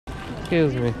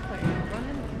Excuse me.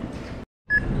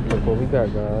 Look what we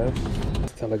got, guys.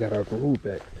 Stella got our groove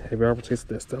back. Have you ever tasted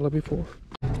that Stella before?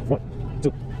 1,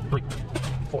 2, 3,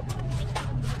 4.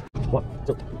 1,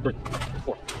 2, 3,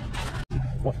 4.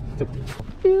 1, 2.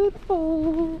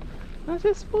 Beautiful. I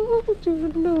just want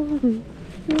you to know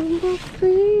you're my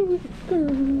favorite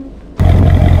girl.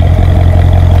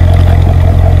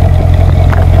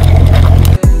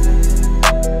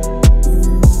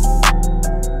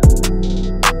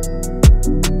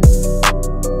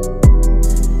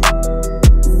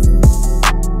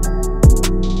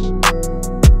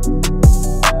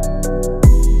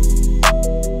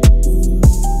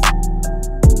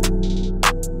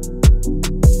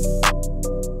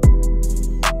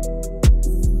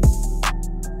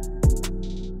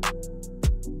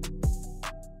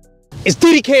 It's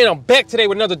DDK and I'm back today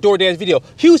with another DoorDash video.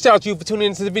 Huge shout out to you for tuning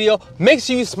into the video. Make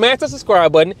sure you smash the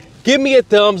subscribe button, give me a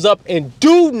thumbs up, and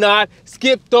do not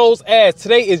skip those ads.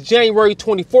 Today is January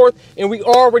 24th and we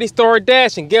already started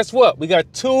dashing. Guess what? We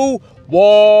got 2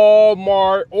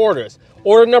 Walmart orders.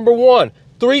 Order number 1,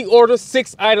 3 orders,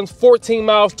 6 items, 14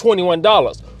 miles,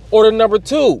 $21. Order number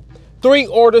 2, 3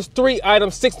 orders, 3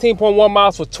 items, 16.1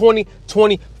 miles for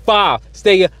 $20.25.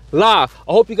 Stay live.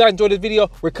 I hope you guys enjoyed this video.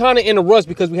 We're kind of in a rush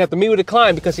because we have to meet with a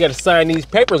client because you got to sign these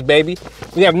papers, baby.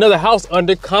 We have another house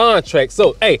under contract.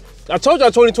 So, hey, I told y'all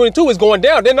 2022 is going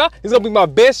down, didn't I? It's going to be my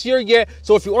best year yet.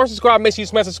 So if you aren't subscribed, make sure you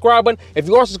smash the subscribe button. If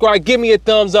you aren't subscribed, give me a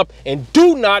thumbs up and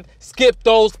do not skip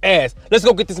those ads. Let's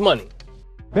go get this money.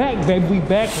 Back, baby. We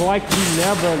back like we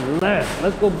never left.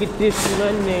 Let's go get this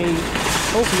money.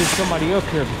 Hopefully somebody up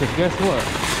here because guess what?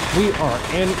 We are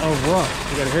in a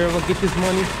rush. We gotta hurry up, get this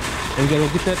money, and we gotta go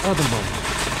get that other money.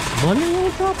 Money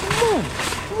on top of money.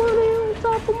 Money on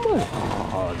top of money.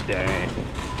 Oh, dang.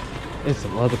 There's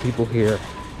some other people here.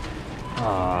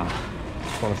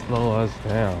 Wanna slow us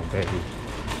down, baby.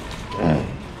 Dang.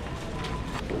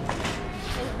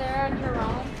 Is there a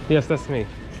Jerome? Yes, that's me.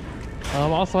 I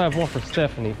also have one for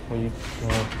Stephanie. When you,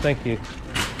 thank you.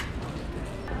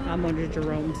 I'm under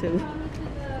Jerome too.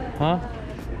 Huh?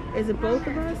 Is it both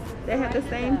of us that have the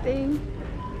same thing?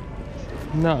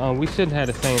 No, we shouldn't have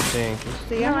the same thing.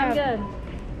 See, No, I'm good.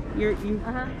 You.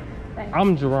 Thanks.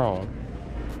 I'm Jerome.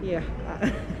 Yeah.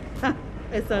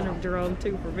 It's under Jerome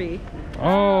too for me.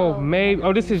 Oh, maybe.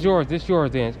 Oh, this is yours. This is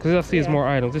yours then. Because I see it's more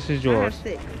items. This is I yours.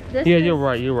 have 6. Yeah, you're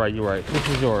right. You're right. You're right. This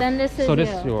is yours. Then this is so this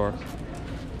is yours.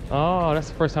 Oh, that's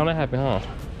the first time that happened, huh?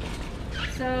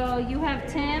 So you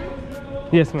have Tim.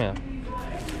 Yes, ma'am.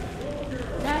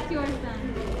 That's yours then.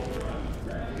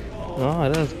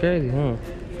 Oh, that's crazy, huh?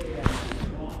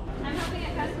 I'm helping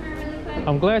a customer really quick.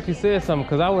 I'm glad you said something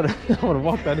because I would have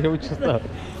walked out here with your stuff.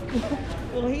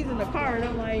 Well, he's in the car and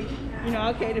I'm like, you know,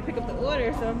 okay to pick up the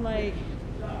order. So I'm like,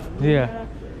 Yeah.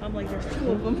 I'm like, there's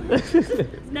 2 of them.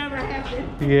 It's never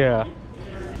happened. Yeah.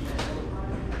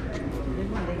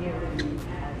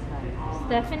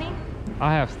 Stephanie?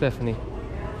 I have Stephanie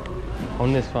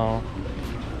on this phone.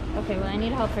 Okay, well I need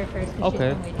to help her first.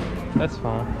 Okay, that's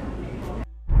fine.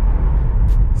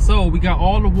 So we got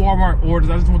all the Walmart orders.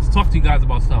 I just want to talk to you guys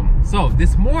about something. So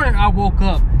this morning I woke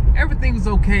up, everything was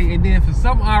okay, and then for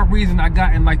some odd reason I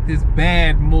got in like this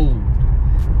bad mood.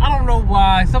 I don't know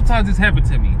why. Sometimes this happens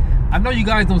to me. I know you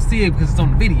guys don't see it because it's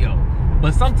on the video,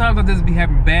 but sometimes I just be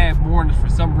having bad mornings for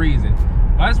some reason.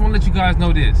 But I just want to let you guys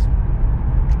know this.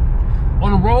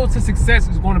 On the road to success,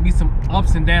 there's going to be some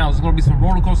ups and downs. There's going to be some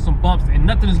roller coasters, some bumps, and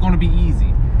nothing is going to be easy.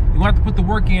 You're going to have to put the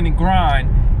work in and grind.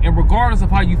 And regardless of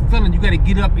how you're feeling, you got to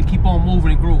get up and keep on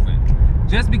moving and grooving.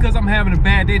 Just because I'm having a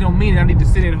bad day don't mean I need to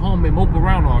sit at home and mope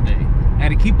around all day. I had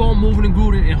to keep on moving and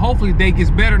grooving, and hopefully the day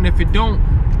gets better. And if it don't,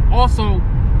 also,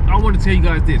 I want to tell you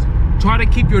guys this. Try to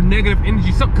keep your negative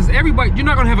energy, because everybody, you're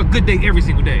not going to have a good day every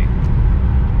single day.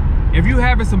 If you're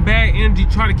having some bad energy,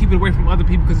 try to keep it away from other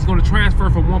people because it's going to transfer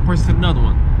from one person to another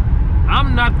one.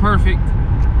 I'm not perfect.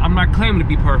 I'm not claiming to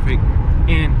be perfect.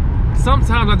 And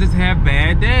sometimes I just have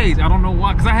bad days. I don't know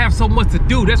why, because I have so much to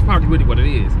do. That's probably really what it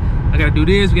is. I got to do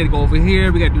this. We got to go over here.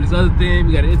 We got to do this other thing.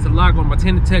 We got to, it's a lot going on. My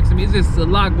tenant texting me. It's just a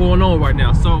lot going on right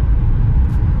now. So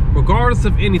regardless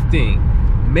of anything,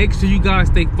 make sure you guys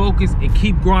stay focused and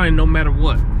keep grinding no matter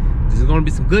what. There's going to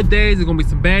be some good days, there's going to be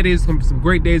some bad days, there's going to be some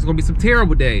great days, there's going to be some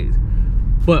terrible days.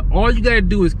 But all you got to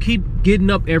do is keep getting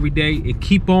up every day and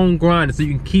keep on grinding so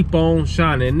you can keep on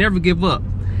shining and never give up.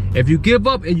 If you give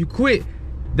up and you quit,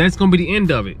 that's going to be the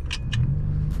end of it.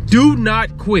 Do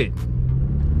not quit.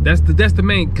 That's the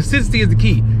main. Consistency is the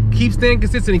key. Keep staying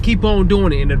consistent and keep on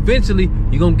doing it. And eventually,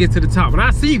 you're going to get to the top. And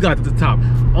I see you guys at the top.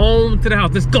 On to the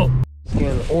house. Let's go.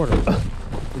 Scan the order.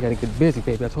 We got to get busy,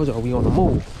 baby. I told y'all we on the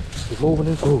move. We're moving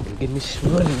and grooving. Getting this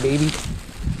money, baby.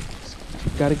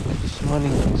 gotta get this money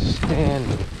and stand.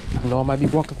 I know I might be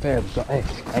walking fast, but hey,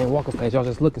 I ain't walking fast. Y'all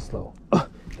just looking slow.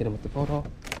 Hit him with the photo.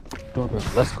 Doorbell.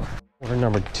 Let's go. Order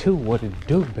number 2. What it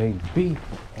do, baby?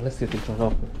 Let's see if this one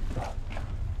open.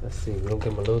 Let's see. We don't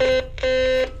give him a look.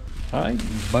 All right,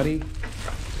 buddy.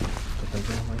 Put that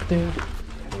down right there.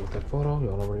 Hit him with that photo.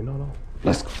 Y'all already know.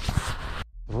 Let's go.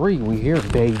 3. We here,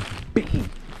 baby.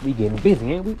 We getting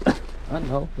busy, ain't we? I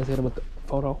know. Let's hit him with the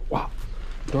photo. Wow.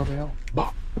 Doorbell.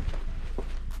 Bop.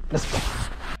 Let's go.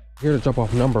 Here to drop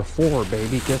off number 4,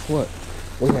 baby. Guess what?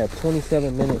 We have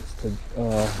 27 minutes to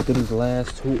do these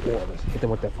last 2 orders. Hit them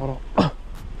with that photo.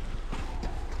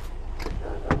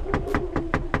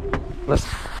 Let's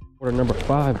order number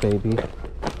 5, baby.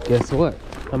 Guess what?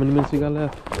 How many minutes we got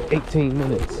left? 18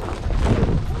 minutes.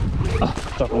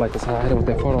 Drop it like this high. Hit him with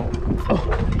that photo.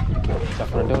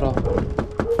 Drop on the dodo.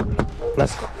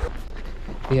 Let's go.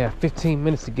 We have 15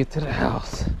 minutes to get to the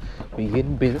house. We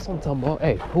getting busy. That's what I'm talking about.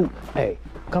 Hey, hey,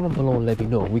 comment below and let me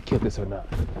know if we killed this or not.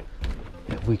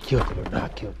 If we killed it or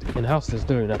not killed it. And the house is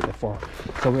literally not that far.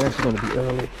 So we're actually gonna be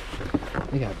early.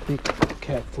 They got big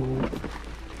cat food.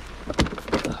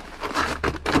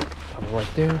 Coming right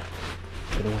there.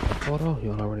 Hit it with the photo.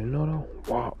 You already know though.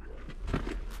 Wow.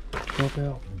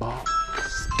 Doorbell. Bob.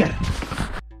 Scatter.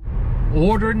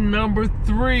 Order number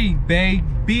 3,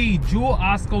 baby. Jewel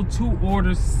Osco 2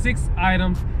 orders, 6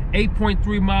 items,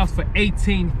 8.3 miles for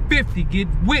 $18.50. Get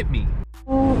with me.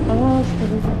 Well,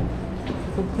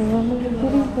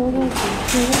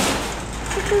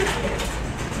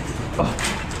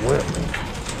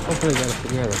 hopefully they got it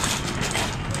together.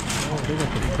 Oh, they got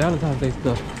the Valentine's Day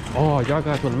stuff. Oh, y'all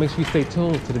guys want to make sure you stay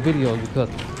tuned to the video because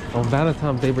on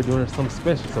Valentine's Day we're doing something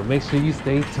special. So make sure you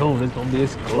stay tuned. It's gonna be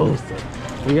exclusive.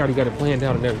 We already got it planned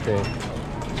out and everything.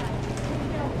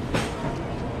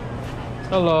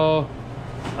 Hello.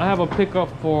 I have a pickup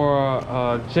for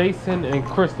Jason and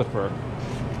Christopher.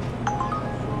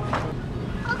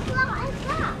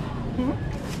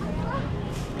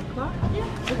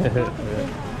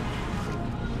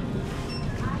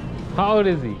 How old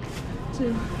is he?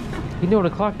 2. You know what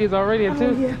the clock is already at 2?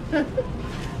 Oh, yeah.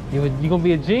 You're gonna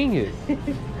be a genius.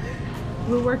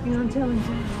 We're working on telling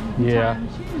time. Yeah.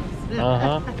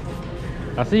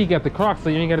 I see you got the Crocs, so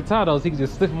you ain't got to tie those. He can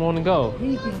just slip them on and go.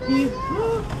 He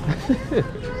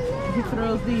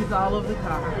throws these all over the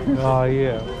car. Oh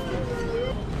yeah.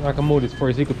 I can move this for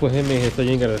you so you can put him in here so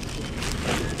you ain't gotta.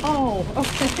 Oh,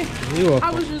 okay. I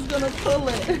was just gonna pull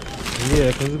it.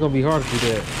 Yeah, because it's gonna be hard to do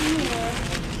that.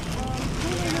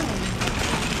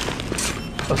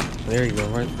 Yeah. There you go,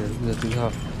 right there. Let's see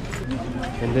how.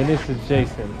 And then this is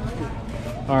Jason.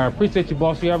 All right, appreciate you,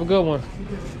 boss. You have a good one.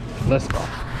 Let's go.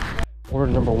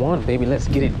 Order number 1, baby. Let's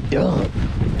get it done.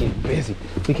 Get busy.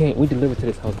 We delivered to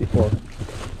this house before.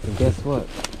 And guess what?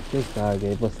 This guy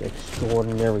gave us an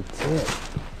extraordinary tip.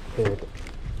 Here.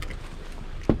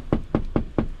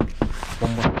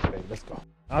 One more, baby. Let's go.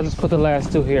 I'll just put the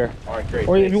last 2 here. All right, great.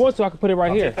 Or thanks. if you want to, I can put it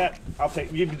right here. Take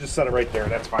that. You can just set it right there.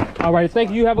 That's fine. All right, thank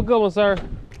you. You have a good one, sir.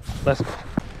 Let's go.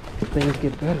 Things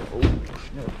get better. Oh,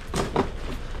 shit.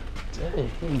 Dang,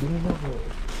 he ain't doing nothing.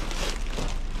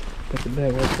 Put the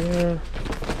bag right there.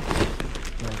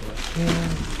 Bag right here.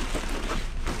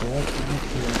 Bag right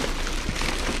here.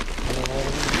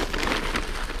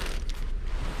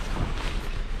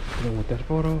 You know what that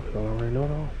photo? Y'all already know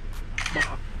though.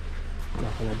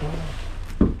 Knock on that door.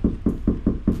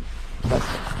 Let's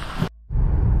go.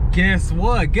 Guess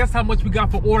what? Guess how much we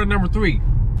got for order number 3?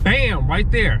 Bam, right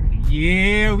there.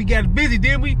 Yeah, we got busy,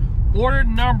 didn't we? Order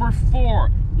number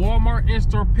 4. Walmart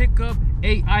in-store pickup,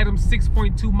 8 items,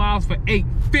 6.2 miles for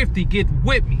 $8.50. Get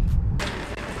with me.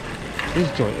 This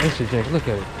joint, extra junk. Look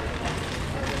at it.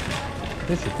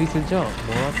 This is a piece of junk,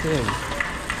 boy. I tell you.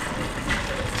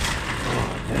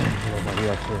 Oh, damn. Nobody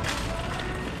up here.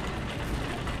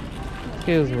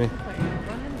 Excuse me.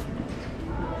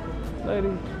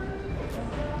 Lady.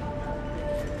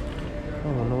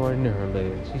 Oh, nobody near her,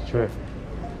 lady. She's tripping.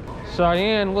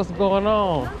 Cheyenne, what's going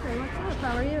on? Okay, what's up?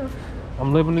 How are you?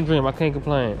 I'm living the dream. I can't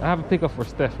complain. I have a pickup for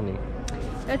Stephanie.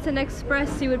 It's an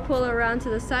express. You would pull it around to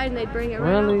the side and they'd bring it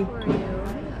right Really? out for you.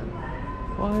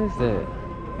 Why is that?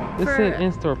 This said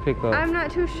in-store pickup. I'm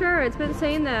not too sure. It's been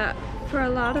saying that for a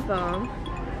lot of them.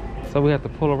 So we have to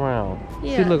pull around.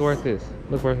 Yes. See, look right this.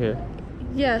 Look right here.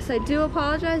 Yes, I do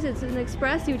apologize. It's an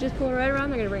express. You just pull it right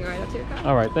around. They're going to bring it right up to your car.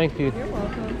 All right, thank you. You're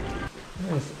welcome.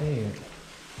 Where's Ed?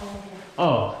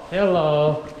 Oh,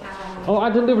 hello. Oh, I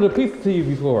delivered a pizza to you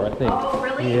before, I think. Oh,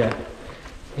 really? Yeah.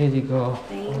 Here you go.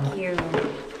 Thank you.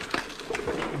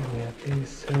 Yeah,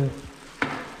 these two.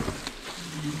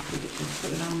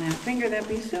 Put it on that finger, that'd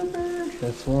be super.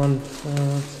 That's 1,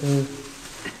 2.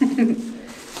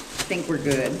 we're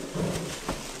good.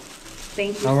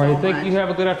 Thank you All right, so thank much. you. Have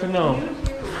a good afternoon.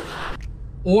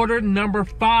 Order number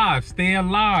 5, stay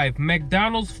alive.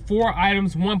 McDonald's 4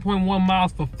 items, 1.1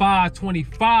 miles for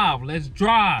 $5.25. Let's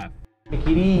drive. Take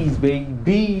it easy,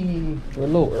 baby. We're a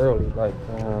little early, like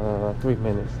 3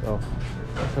 minutes, so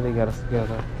that's when they got us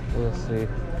together. We'll see.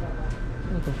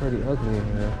 Looking pretty ugly in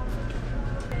here.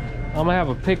 I'm gonna have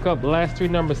a pickup, last 3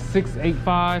 numbers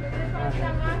 685.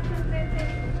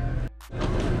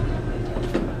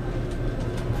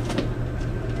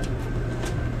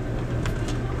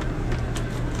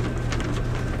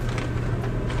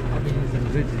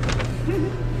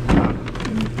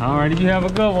 All right, you have a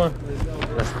good one.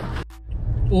 Let's go.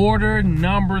 Order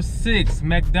number 6,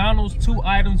 McDonald's 2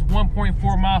 items,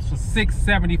 1.4 miles for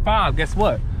 $6.75. Guess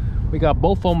what? We got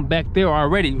both of them back there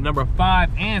already. Number 5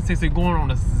 and 6 are going on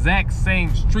the exact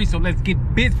same street, so let's get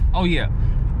busy. Oh yeah,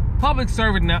 public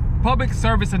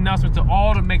service announcement to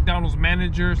all the McDonald's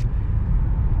managers.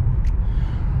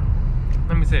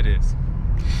 Let me say this.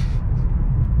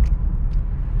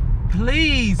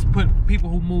 Please put people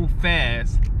who move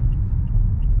fast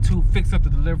to fix up the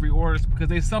delivery orders, because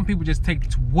there's some people just take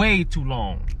way too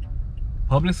long.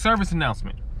 Public service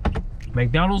announcement.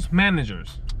 McDonald's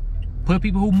managers, put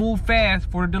people who move fast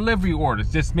for the delivery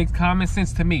orders. Just makes common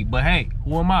sense to me. But hey,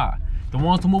 who am I? The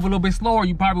ones who move a little bit slower,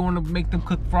 you probably want to make them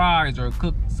cook fries or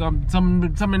cook some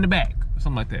in the back or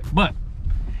something like that. But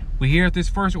we're here at this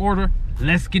first order.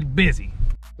 Let's get busy.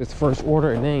 This first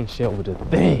order, and they ain't shoveled a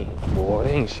thing, boy.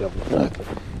 They ain't shoveled nothing.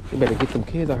 You better get them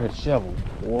kids out here to shovel,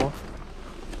 boy.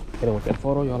 Hit them with that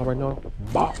photo, y'all already know.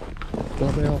 Bop.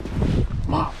 Doorbell.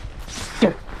 Mop.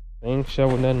 Get it. They ain't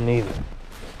shoveled nothing either.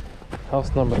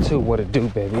 House number 2, what it do,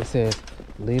 baby? It says,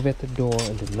 leave at the door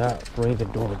and do not ring the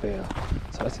doorbell.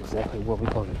 So that's exactly what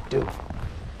we're gonna do.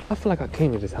 I feel like I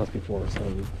came to this house before or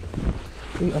something.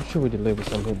 I'm sure we delivered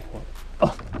something before.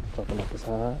 Something off the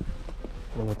side.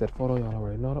 And with that photo, y'all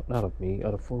already know, not of me,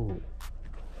 of the food.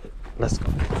 Let's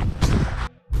go.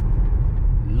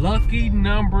 Lucky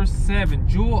number 7,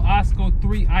 Jewel Osco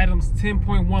 3 items,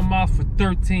 10.1 miles for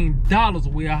 $13.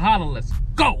 We are holla, let's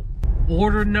go.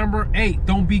 Order number 8,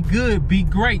 don't be good, be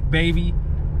great, baby.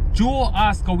 Jewel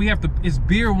Osco, we have to, it's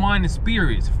beer, wine, and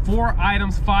spirits. 4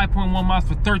 items, 5.1 miles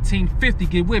for $13.50.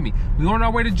 Get with me. We're on our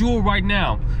way to Jewel right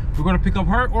now. We're gonna pick up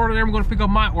her order, then we're gonna pick up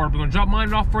my order. We're gonna drop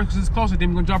mine off first because it's closer, then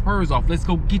we're gonna drop hers off. Let's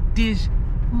go get this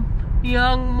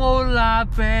young moolah,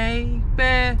 baby.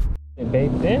 Hey,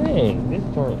 baby, dang, this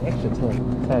joint extra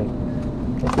tight.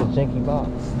 It's a janky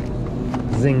box.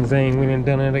 Zing zang, we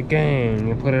done it again.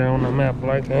 You put it on the map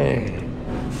like, hey.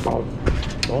 Oh,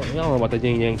 y'all know about the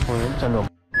yin yang twin. I'm trying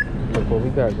to. Look what we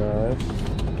got, guys.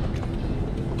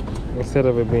 Instead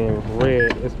of it being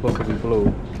red, it's supposed to be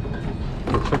blue.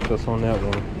 They tricked us on that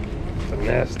one.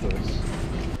 Finessed us.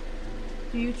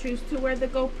 Do you choose to wear the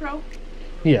GoPro?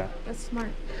 Yeah. That's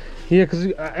smart. Yeah, because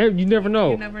you never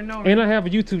know. You never know. Right? And I have a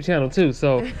YouTube channel too,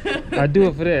 so I do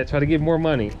it for that. Try to get more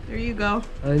money. There you go.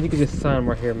 You can just sign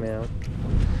right here, man.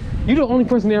 You're the only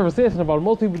person that ever said something about it.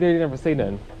 Most people, they never say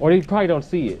nothing. Or they probably don't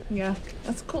see it. Yeah,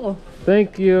 that's cool.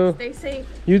 Thank you. Stay safe.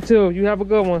 You too. You have a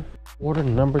good one. Order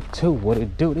number 2. What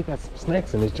it do? They got some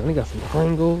snacks in this joint. They got some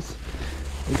Pringles.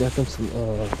 They got them some,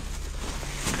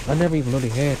 I never even know they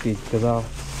had these because I'll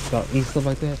eat stuff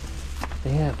like that.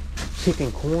 They have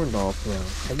chicken corn dogs now.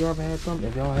 Have you ever had some?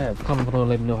 If y'all have, comment below and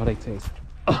let me know how they taste.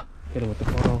 Hit it with the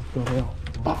photo.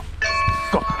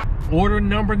 Go. Order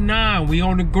number 9. We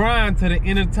on the grind to the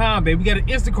end of time, baby. We got an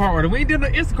Instacart order. We ain't done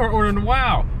an Instacart order in a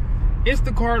while.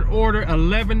 Instacart order,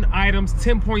 11 items,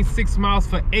 10.6 miles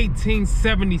for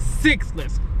 $18.76.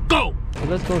 Let's go. So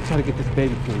let's go try to get this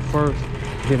baby food first.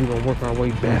 Then we're gonna work our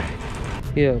way back.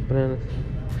 Yeah, bananas.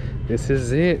 This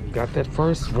is it. Got that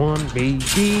first one,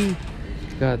 baby.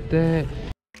 Got that.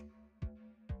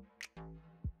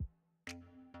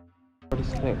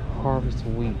 Harvest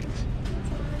wheat.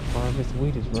 Harvest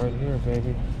wheat is right here,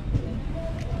 baby.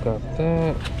 Got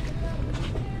that.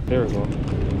 There we go.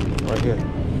 Right here.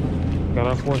 Got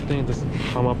our 4 things. This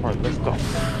is on my part. Let's go.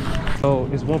 So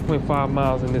it's 1.5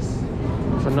 miles in this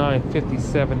for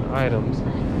 957 items.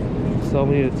 So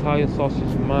we need Italian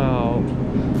sausage mild.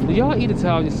 Do y'all eat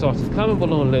Italian sausage? Comment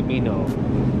below and let me know.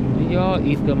 Do y'all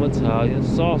eat them Italian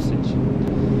sausage?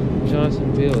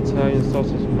 Johnsonville Italian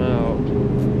sausage mild.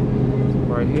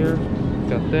 Right here.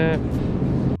 Got that.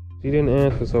 She didn't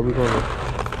answer, so we're gonna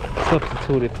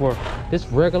substitute it for this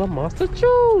regular Monster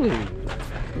Julie.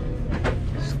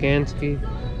 Skansky.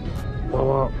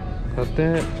 Wow. Got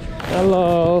that.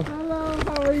 Hello. Hello,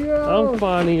 how are you? I'm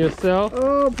finding yourself.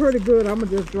 Oh, pretty good. I'm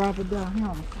gonna just drop it down here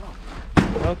on the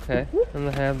floor. Okay. And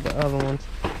I have the other ones.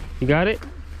 You got it?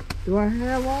 Do I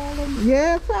have all of them?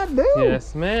 Yes, I do.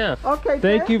 Yes, ma'am. Okay,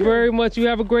 Thank you very much. You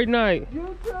have a great night.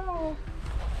 You too.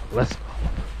 Let's go.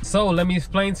 So let me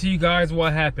explain to you guys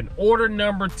what happened. Order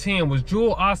number 10 was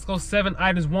Jewel Osco, 7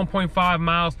 items, 1.5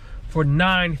 miles for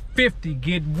 $9.50.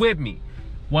 Get with me.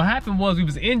 What happened was we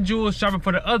was in Jewel shopping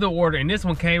for the other order, and this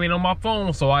one came in on my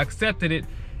phone, so I accepted it.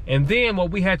 And then what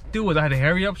we had to do was I had to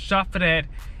hurry up, shop for that.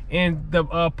 And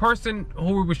the person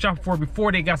who we were shopping for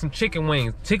before, they got some chicken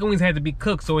wings. Chicken wings had to be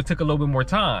cooked, so it took a little bit more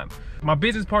time. My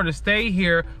business partner stayed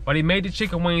here while they made the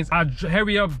chicken wings. I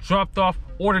hurry up, dropped off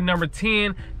order number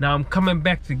 10. Now I'm coming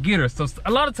back to get her. So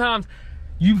a lot of times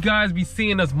you guys be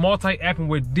seeing us multi-apping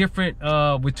with different,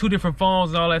 with 2 different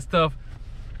phones and all that stuff.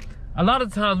 A lot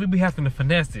of times we be having to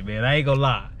finesse it, man. I ain't gonna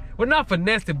lie. Well, not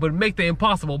finesse it, but make the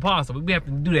impossible possible. We have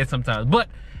to do that sometimes. But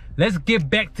let's get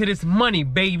back to this money,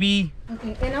 baby.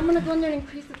 Okay, and I'm gonna go in there and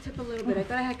increase the tip a little bit. I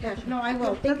thought I had cash. No, I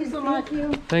will. Thank you so much.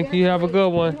 Thank you. Have a good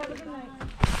one.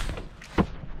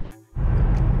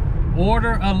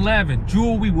 Order 11.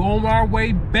 Jewel, we were on our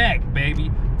way back, baby.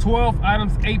 12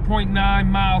 items, 8.9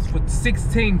 miles for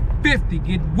 $16.50.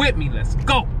 Get with me. Let's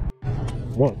go.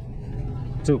 1,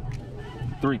 2,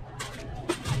 3,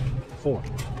 4.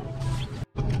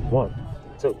 1,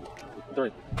 2,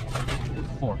 3,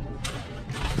 4.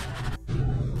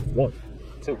 1,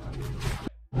 2.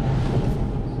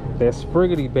 That's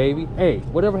spriggity, baby. Hey,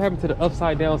 whatever happened to the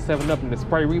upside down 7-Up in the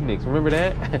Sprite remix? Remember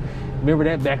that? Remember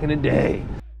that back in the day?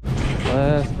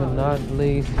 Last but not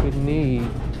least, we need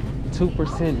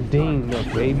 2% Dean Milk,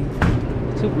 baby.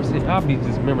 2%. I'll be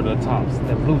just remember the tops.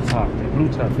 That blue top,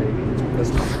 baby.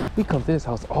 Let's go. We come to this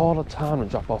house all the time and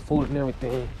drop off food and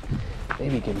everything. They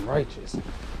be getting righteous.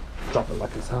 Drop it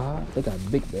like it's hot. They got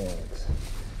big bags.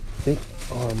 Big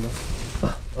Armor.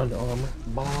 Under Armour.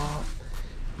 Bob.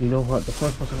 You know what? The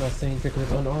first person I seen drinking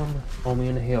is Under Armour. Omi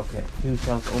in the Hellcat. Huge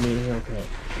shout to Omi in the Hellcat.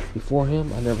 Before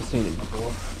him, I never seen it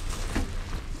before.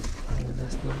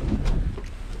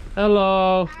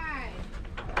 Hello. Hi.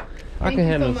 I can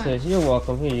handle this. You're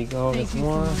welcome. Here you go. That's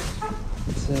 1,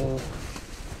 2,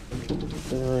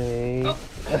 3.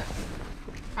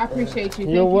 I appreciate you.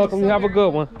 You're welcome. You have a good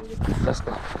one. Let's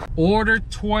go. Order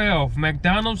 12.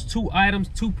 McDonald's, 2 items,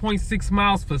 2.6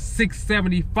 miles for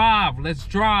 $6.75. Let's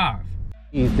drive.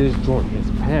 This joint is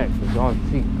packed. But y'all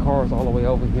see cars all the way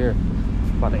over here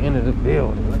by the end of the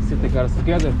building. Let's see if they got us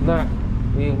together. If not,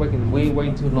 we ain't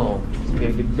waiting too long. So we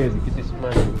gotta get busy, get this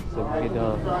money so we can get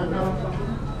done.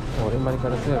 Oh, they might have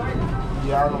got us there.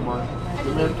 Yeah, I don't mind.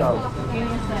 Give me a $1,000.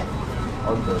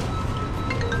 Okay.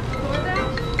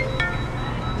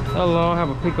 Hello, I have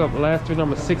a pickup last 3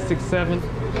 number 667.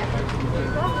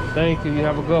 Thank you. You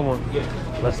have a good one.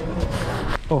 Let's go.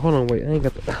 Oh, hold on, wait. I ain't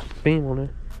got the beam on there.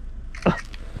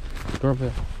 Girl,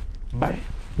 bye.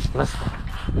 Let's go.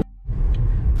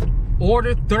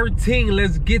 Order 13.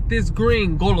 Let's get this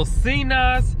green.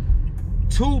 Golosinas,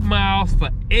 2 miles for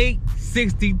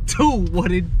 $8.62.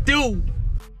 What it do?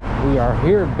 We are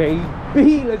here,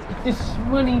 baby. Let's get this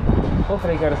money.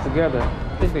 Hopefully they got us together.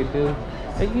 I think they do.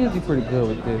 They're usually pretty good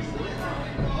with this.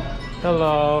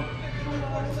 Hello.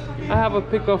 I have a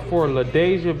pickup for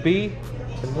LaDeja B.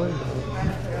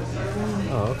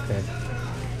 Oh, okay.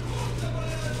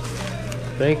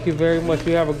 Thank you very much.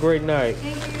 You have a great night.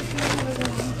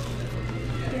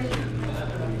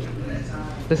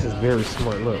 This is very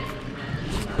smart. Look.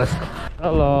 Let's go.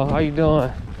 Hello. How you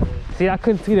doing? See, I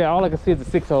couldn't see that. All I can see is the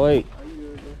 608.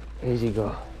 Here you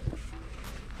go.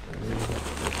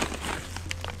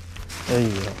 There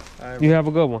you go. You have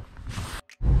a good one.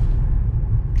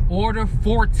 Order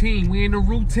 14. We in the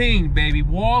routine, baby.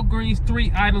 Walgreens,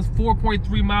 3 items,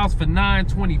 4.3 miles for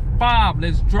 $9.25.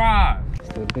 Let's drive. It's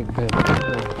the big bag.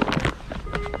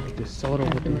 This soda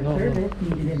with the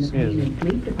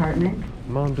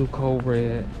Mountain Dew Cold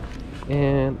Red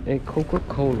and a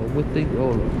Coca-Cola with the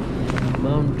Yola.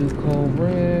 Mountain Dew Cold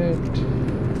Red,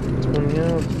 20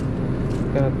 ounce.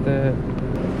 Got that.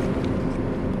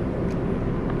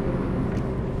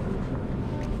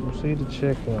 See the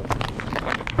checkout.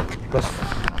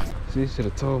 See, you should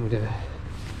have told me that.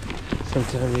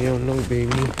 Sometimes you don't know,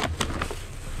 baby.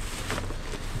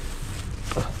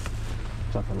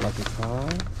 Dropping like it's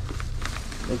hard.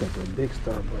 They got that big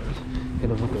Starbucks. Hit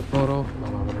them with the photo.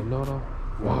 Mama with a noto.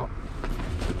 Wow.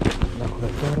 Knock with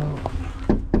a photo.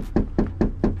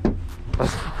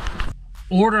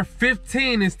 Order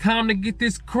 15. It's time to get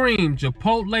this cream.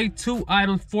 Chipotle, 2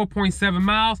 items, 4.7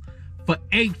 miles for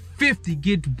 $8.50.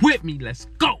 Get with me. Let's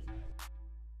go.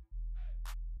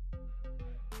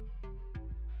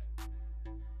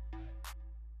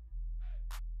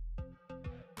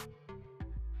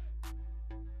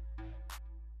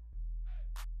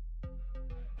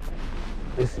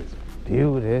 This is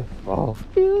beautiful,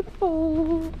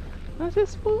 beautiful. I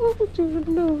just want you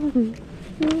to know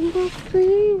you're my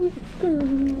favorite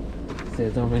girl.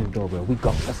 Says don't ring the doorbell. We go.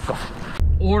 Let's go.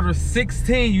 Order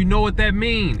 16. You know what that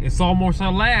means. It's almost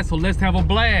our last, so let's have a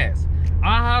blast.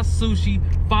 Aha Sushi,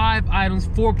 5 items,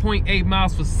 4.8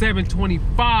 miles for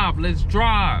 $7.25. Let's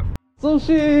drive.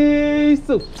 Sushi,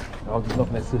 sushi. I was just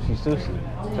looking at sushi.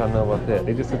 Trying to know about that.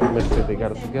 They just sent the message that they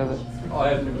got us together.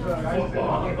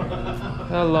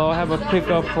 Hello, I have a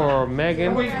pickup for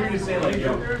Megan.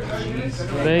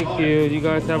 Thank you. You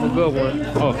guys have a good one.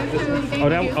 Oh,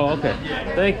 okay.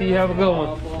 Thank you. You have a good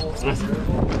one.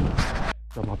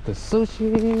 About the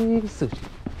sushi.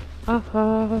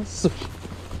 Aha, sushi.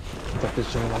 Got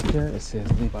this joint right there. It says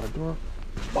leave out the door.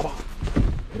 Bye-bye.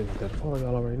 They got that phone.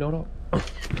 Y'all already know that.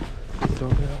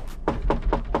 Doorbell.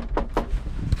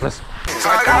 Let's go.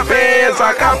 I got bands.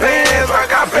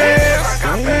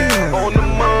 On the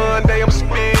Monday, I'm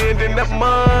spending that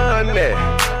money.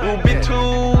 Ruby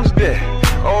Tuesday,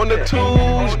 on the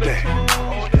Tuesday.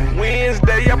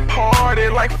 Wednesday, I party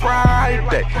like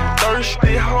Friday.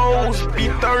 Thirsty hoes be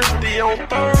thirsty on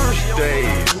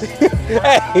Thursdays.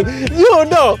 Hey, you don't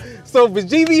know. So for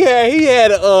GB he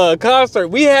had a concert.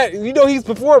 He's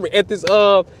performing at this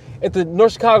at the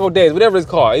North Chicago Days, whatever it's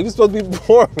called. He was supposed to be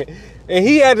performing. And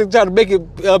he had to try to make it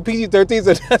PG-13,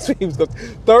 so that's what he was going to.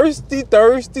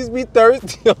 Thirsties be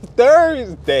thirsty on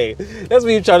Thursday. That's what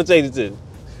he was trying to change it to.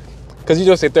 Because you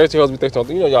just say thirsty hoes be thirsty on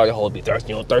Thursday. You know y'all hoes be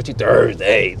thirsty on Thirsty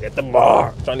Thursdays at the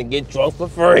bar, trying to get drunk for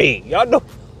free. Y'all know.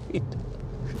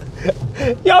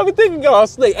 Y'all be thinking y'all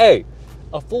slick. Hey,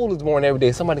 a fool is born every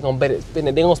day. Somebody gonna bet it, spend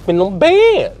it. They gonna spend them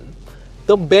bands.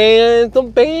 The bands.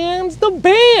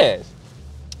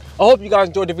 I hope you guys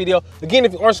enjoyed the video. Again,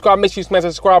 if you aren't subscribed, make sure you smash the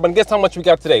subscribe button. Guess how much we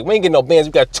got today? We ain't getting no bands.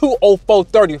 We got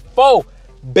 204.34,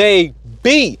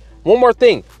 baby. One more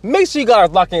thing. Make sure you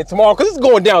guys lock in tomorrow, because it's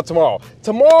going down tomorrow.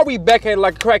 Tomorrow, we backheaded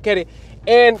like a crackheaded.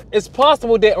 And it's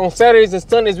possible that on Saturdays and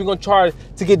Sundays, we're going to try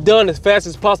to get done as fast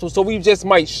as possible. So we just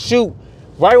might shoot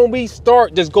right when we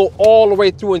start, just go all the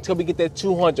way through until we get that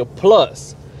 200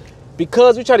 plus.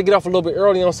 Because we try to get off a little bit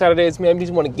early on Saturdays, man. We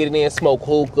just want to get it in, smoke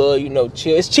hookah, you know,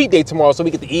 chill. It's cheat day tomorrow, so we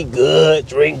get to eat good,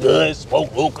 drink good, smoke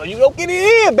hookah. You know, get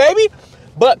it in, baby.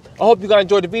 But I hope you guys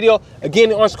enjoyed the video. Again,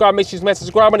 if you aren't subscribed, make sure you smash the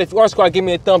subscribe button. If you are subscribed, give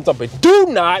me a thumbs up. And do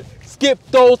not skip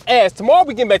those ads. Tomorrow,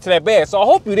 we get back to that band, so I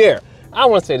hope you're there. I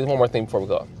want to say this one more thing before we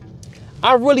go.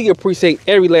 I really appreciate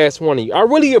every last one of you. I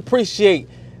really appreciate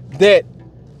that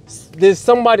there's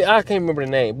somebody, I can't remember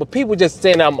the name, but people just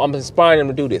saying I'm inspiring them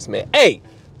to do this, man. Hey.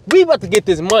 We about to get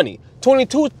this money.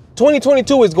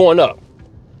 2022 is going up.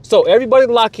 So everybody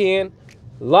lock in,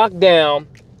 lock down,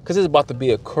 because it's about to be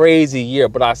a crazy year.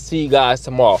 But I'll see you guys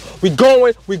tomorrow. We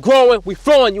going, we growing, we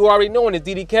flowing. You already know it's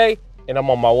DDK, and I'm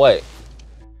on my way.